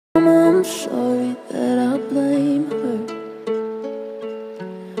I'm sorry that I blame her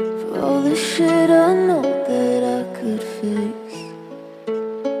for all the shit I know that I could fix.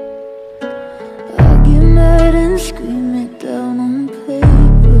 I get mad and scream it down on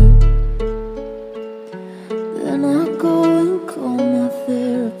paper, then I go and call my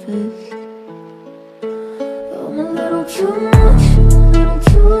therapist. I'm a little too much, I'm a little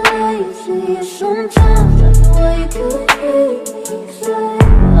too lazy. Sometimes I know why you couldn't hear me say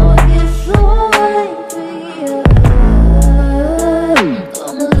how I get so angry.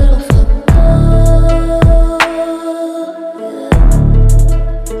 I'm a little fucked up, yeah.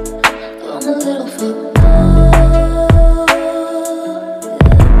 I'm a little fucked up, yeah.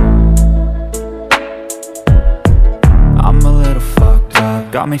 I'm a little fucked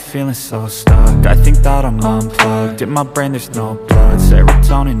up, got me feeling so stuck. I think that I'm unplugged, in my brain there's no blood.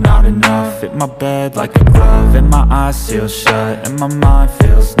 Serotonin not enough, hit my bed like a glove. And my eyes seal shut, and my mind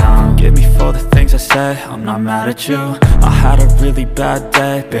feels numb. Give me for the things I said, I'm not mad at you. I had a really bad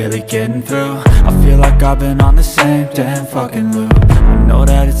day, barely getting through. I feel like I've been on the same damn fucking loop. I know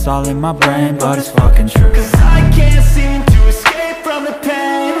that it's all in my brain, but it's fucking true. Cause I can't seem to escape from the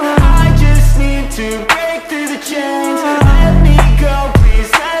pain. I just need to break through the chains. Let me go,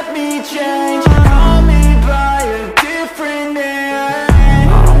 please let me change. Call me by a different name.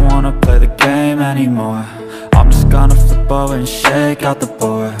 I don't wanna play the game anymore. I'm just gonna flip over and shake out the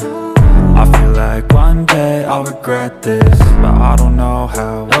board. I feel like one day I'll regret this, but I don't know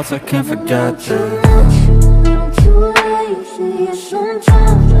how else I can forget this. Too much, a little too lazy.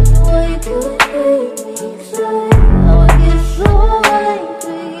 Sometimes I know why you couldn't hear me say how I get so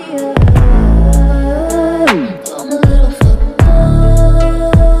angry. I'm a little fucked up, yeah.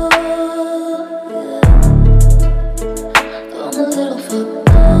 I'm a little fucked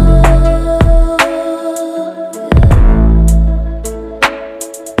up, yeah.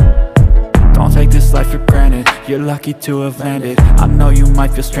 Don't take this life for granted, you're lucky to have landed. I know you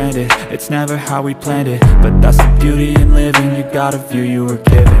might feel stranded, it's never how we planned it. But that's the beauty in living, you got a view you were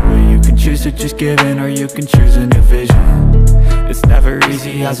given, where you can choose to just give in, or you can choose a new vision. It's never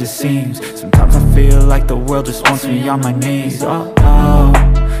easy as it seems. Sometimes I feel like the world just wants me on my knees. Oh no,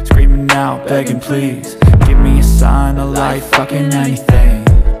 screaming out, begging please, give me a sign, a light, fucking anything.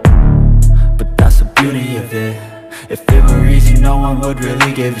 But that's the beauty of it. If it were easy, no one would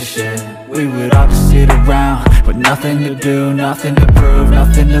really give a shit. We would all just sit around with nothing to do, nothing to prove,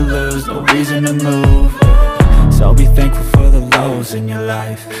 nothing to lose, no reason to move. So be thankful for the lows in your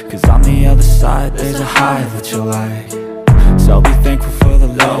life, cause on the other side there's a high that you'll like. So be thankful for the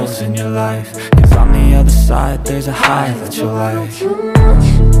lows in your life, cause on the other side there's a high that you'll like.